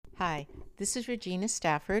Hi, this is Regina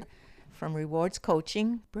Stafford from Rewards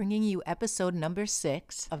Coaching, bringing you episode number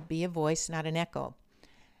 6 of Be a Voice, Not an Echo.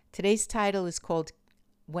 Today's title is called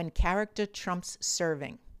When Character Trumps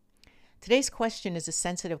Serving. Today's question is a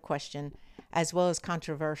sensitive question as well as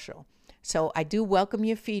controversial. So I do welcome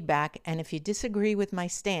your feedback, and if you disagree with my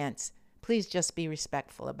stance, please just be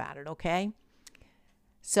respectful about it, okay?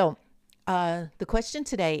 So the question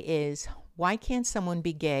today is, why can't someone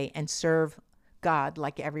be gay and serve God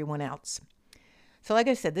like everyone else? So like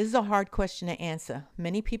I said, this is a hard question to answer.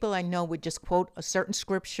 Many people I know would just quote a certain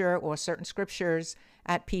scripture or certain scriptures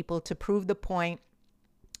at people to prove the point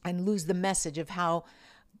and lose the message of how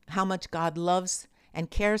much God loves and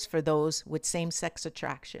cares for those with same-sex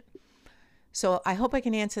attraction. So I hope I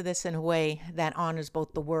can answer this in a way that honors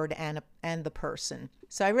both the word and the person.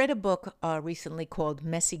 So I read a book recently called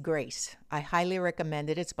Messy Grace. I highly recommend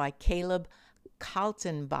it. It's by Caleb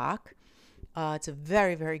Kaltenbach. It's a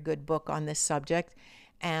very, very good book on this subject,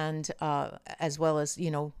 and as well as,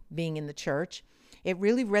 being in the church. It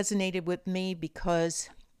really resonated with me because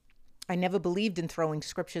I never believed in throwing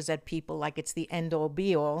scriptures at people like it's the end-all,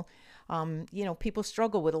 be-all. People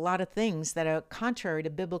struggle with a lot of things that are contrary to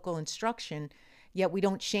biblical instruction, yet we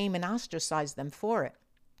don't shame and ostracize them for it.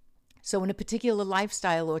 So when a particular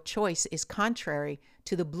lifestyle or choice is contrary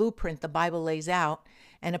to the blueprint the Bible lays out,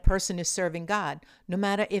 and a person is serving God, no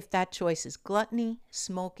matter if that choice is gluttony,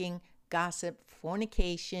 smoking, gossip,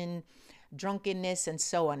 fornication, drunkenness, and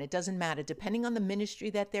so on, it doesn't matter. Depending on the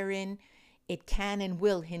ministry that they're in, it can and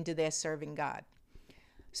will hinder their serving God.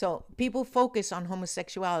 So people focus on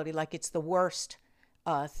homosexuality like it's the worst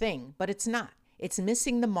thing, but it's not. It's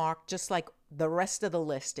missing the mark just like the rest of the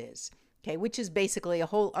list is. Okay, which is basically a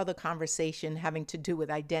whole other conversation having to do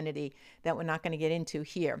with identity that we're not going to get into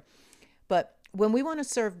here. But when we want to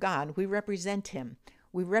serve God, we represent Him.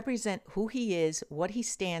 We represent who He is, what He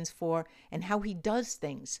stands for, and how He does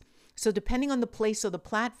things. So depending on the place or the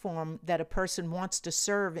platform that a person wants to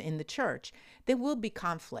serve in the church, there will be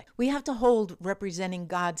conflict. We have to hold representing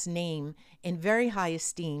God's name in very high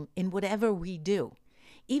esteem in whatever we do.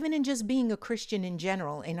 Even in just being a Christian in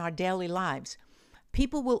general in our daily lives,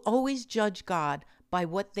 people will always judge God by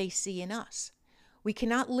what they see in us. We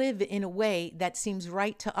cannot live in a way that seems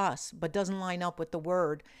right to us but doesn't line up with the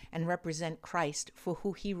Word and represent Christ for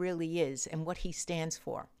who He really is and what He stands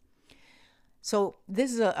for. So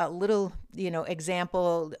this is a little,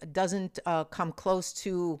 example. Doesn't come close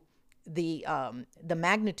to the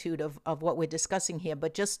magnitude of what we're discussing here,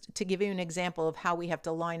 but just to give you an example of how we have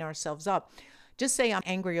to line ourselves up. Just say I'm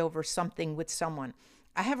angry over something with someone.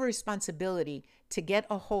 I have a responsibility to get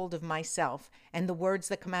a hold of myself and the words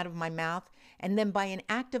that come out of my mouth, and then by an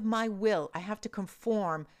act of my will, I have to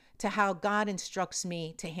conform to how God instructs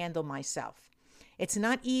me to handle myself. It's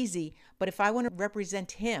not easy, but if I want to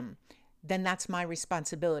represent Him, then that's my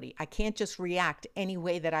responsibility. I can't just react any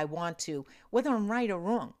way that I want to, whether I'm right or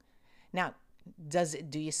wrong. Now,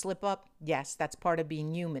 do you slip up? Yes, that's part of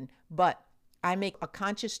being human, but I make a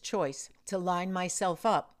conscious choice to line myself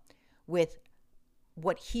up with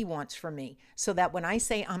what He wants from me, so that when I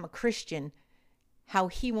say I'm a Christian, how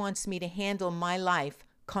He wants me to handle my life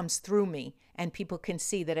comes through me, and people can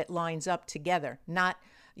see that it lines up together. Not,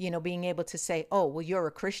 being able to say, oh, well, you're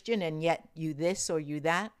a Christian and yet you this or you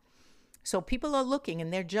that. So people are looking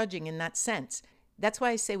and they're judging in that sense. That's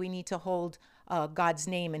why I say we need to hold God's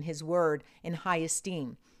name and His word in high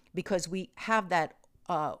esteem, because we have that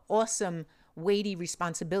awesome, weighty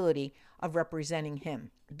responsibility of representing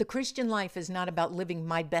Him. The Christian life is not about living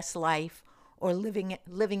my best life or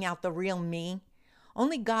living out the real me.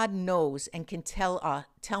 Only God knows and can tell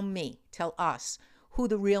us who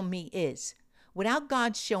the real me is. Without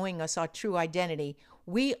God showing us our true identity,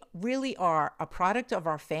 we really are a product of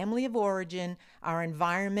our family of origin, our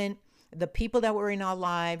environment, the people that were in our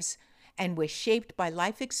lives, and we're shaped by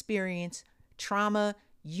life experience, trauma,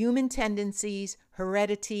 human tendencies,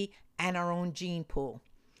 heredity, and our own gene pool.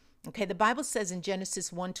 Okay, the Bible says in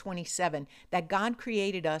Genesis 1:27 that God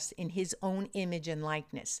created us in His own image and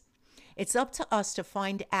likeness. It's up to us to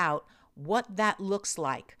find out what that looks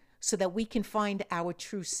like so that we can find our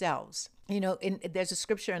true selves. There's a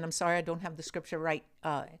scripture, and I'm sorry I don't have the scripture right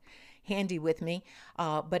handy with me,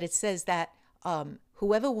 but it says that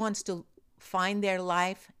whoever wants to find their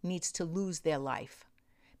life needs to lose their life.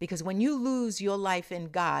 Because when you lose your life in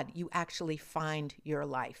God, you actually find your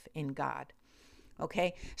life in God.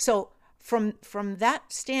 Okay, so from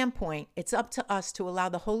that standpoint, it's up to us to allow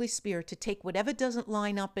the Holy Spirit to take whatever doesn't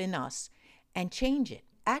line up in us and change it.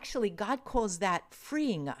 Actually, God calls that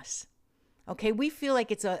freeing us. Okay, we feel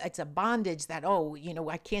like it's a bondage that,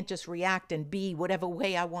 I can't just react and be whatever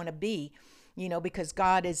way I want to be. because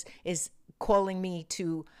God is calling me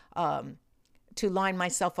to line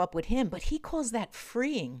myself up with him. But he calls that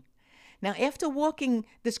freeing. Now, after walking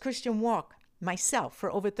this Christian walk myself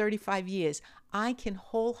for over 35 years, I can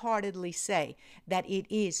wholeheartedly say that it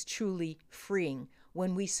is truly freeing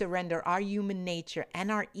when we surrender our human nature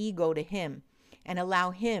and our ego to him and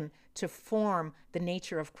allow him to form the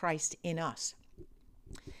nature of Christ in us.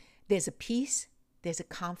 There's a peace, there's a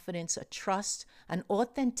confidence, a trust, an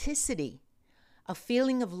authenticity, a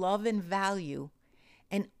feeling of love and value,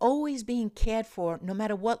 and always being cared for no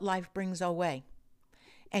matter what life brings our way.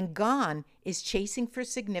 And gone is chasing for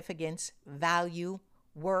significance, value,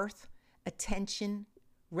 worth, attention,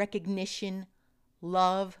 recognition,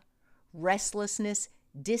 love, restlessness,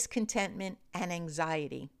 discontentment, and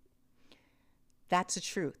anxiety. That's the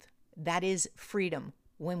truth. That is freedom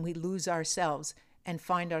when we lose ourselves and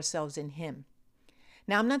find ourselves in him.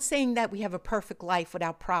 Now, I'm not saying that we have a perfect life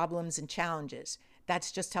without problems and challenges.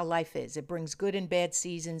 That's just how life is. It brings good and bad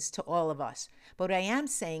seasons to all of us. But what I am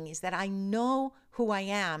saying is that I know who I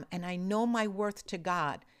am and I know my worth to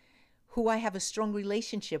God, who I have a strong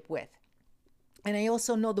relationship with. And I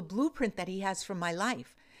also know the blueprint that he has for my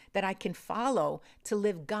life that I can follow to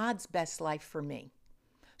live God's best life for me.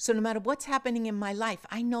 So no matter what's happening in my life,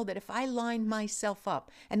 I know that if I line myself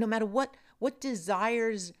up, and no matter what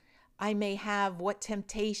desires I may have, what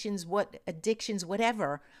temptations, what addictions,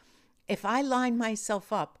 whatever, if I line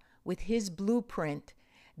myself up with his blueprint,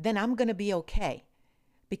 then I'm going to be okay,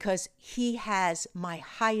 because he has my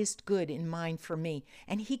highest good in mind for me,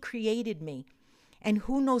 and he created me. And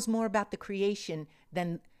who knows more about the creation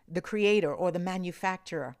than the creator or the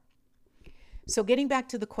manufacturer? So getting back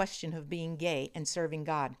to the question of being gay and serving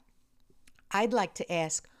God, I'd like to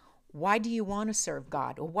ask, why do you want to serve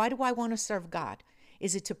God? Or why do I want to serve God?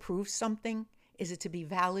 Is it to prove something? Is it to be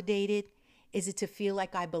validated? Is it to feel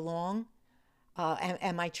like I belong?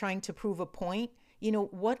 Am I trying to prove a point?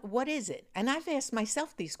 What is it? And I've asked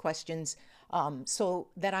myself these questions so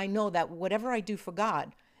that I know that whatever I do for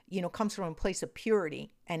God, comes from a place of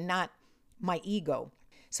purity and not my ego.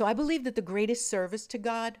 So I believe that the greatest service to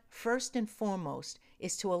God, first and foremost,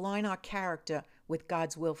 is to align our character with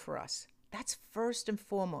God's will for us. That's first and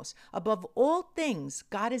foremost. Above all things,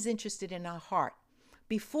 God is interested in our heart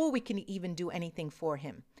before we can even do anything for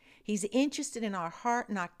him. He's interested in our heart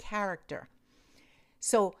and our character.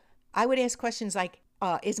 So I would ask questions like,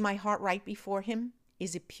 is my heart right before him?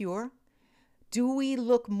 Is it pure? Do we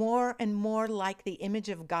look more and more like the image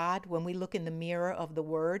of God when we look in the mirror of the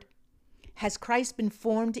Word? Has Christ been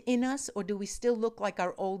formed in us, or do we still look like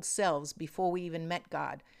our old selves before we even met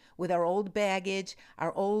God, with our old baggage,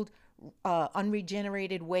 our old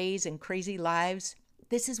unregenerated ways and crazy lives?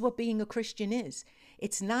 This is what being a Christian is.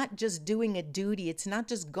 It's not just doing a duty. It's not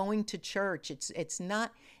just going to church. It's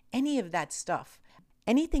not any of that stuff.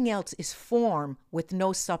 Anything else is form with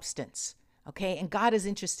no substance, okay? And God is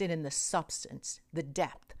interested in the substance, the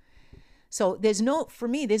depth. So for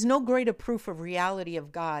me, there's no greater proof of reality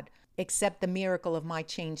of God except the miracle of my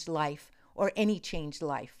changed life, or any changed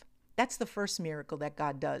life. That's the first miracle that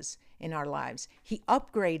God does in our lives. He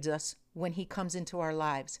upgrades us when he comes into our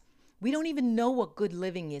lives. We don't even know what good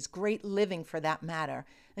living is, great living for that matter,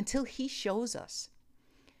 until he shows us.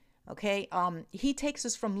 Okay? He takes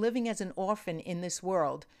us from living as an orphan in this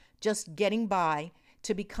world, just getting by,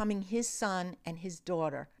 to becoming his son and his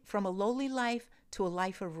daughter, from a lowly life to a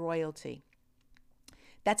life of royalty.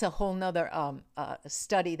 That's a whole nother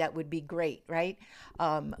study that would be great, right?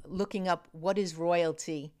 Looking up what is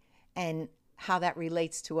royalty and how that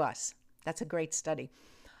relates to us. That's a great study.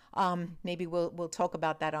 Maybe we'll talk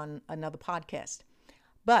about that on another podcast.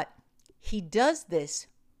 But he does this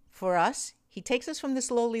for us. He takes us from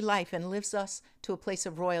this lowly life and lifts us to a place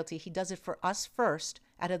of royalty. He does it for us first,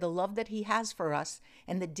 out of the love that he has for us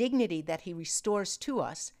and the dignity that he restores to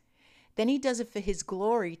us. Then he does it for his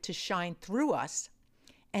glory to shine through us.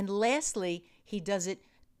 And lastly, he does it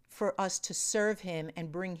for us to serve him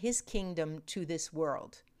and bring his kingdom to this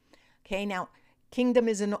world. Okay, now, kingdom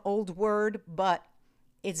is an old word, but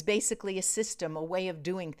it's basically a system, a way of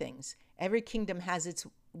doing things. Every kingdom has its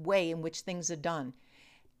way in which things are done.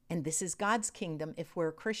 And this is God's kingdom if we're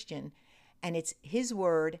a Christian. And it's his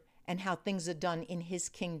word and how things are done in his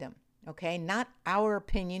kingdom. Okay, not our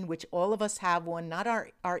opinion, which all of us have one, not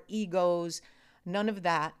our egos, none of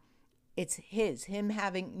that. It's him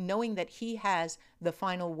knowing that he has the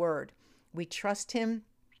final word. We trust him.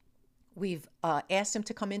 We've asked him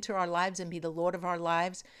to come into our lives and be the Lord of our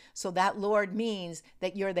lives. So that Lord means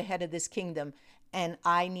that you're the head of this kingdom. And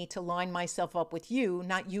I need to line myself up with you,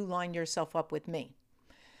 not you line yourself up with me.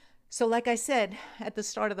 So like I said at the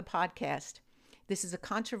start of the podcast, This is a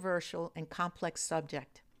controversial and complex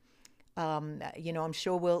subject. I'm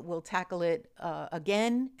sure we'll tackle it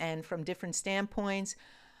again and from different standpoints.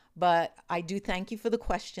 But I do thank you for the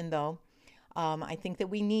question, though. I think that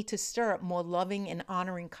we need to stir up more loving and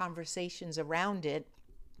honoring conversations around it.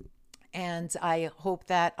 And I hope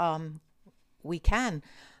that we can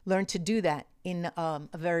learn to do that in a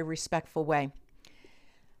very respectful way.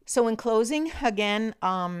 So in closing, again,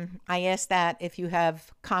 I ask that if you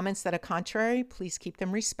have comments that are contrary, please keep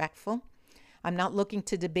them respectful. I'm not looking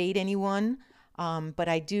to debate anyone, but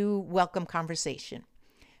I do welcome conversation.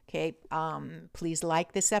 Okay, please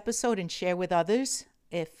like this episode and share with others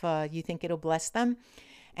if you think it'll bless them.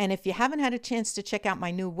 And if you haven't had a chance to check out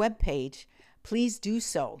my new webpage, please do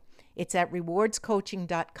so. It's at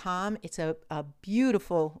rewardscoaching.com. It's a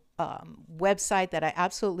beautiful website that I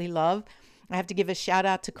absolutely love. I have to give a shout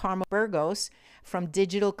out to Karma Burgos from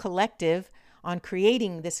Digital Collective on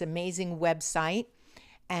creating this amazing website.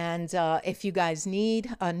 And if you guys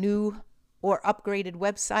need a new or upgraded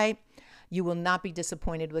website, you will not be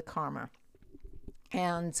disappointed with Karma.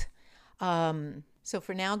 And so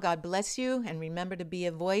for now, God bless you. And remember to be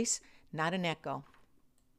a voice, not an echo.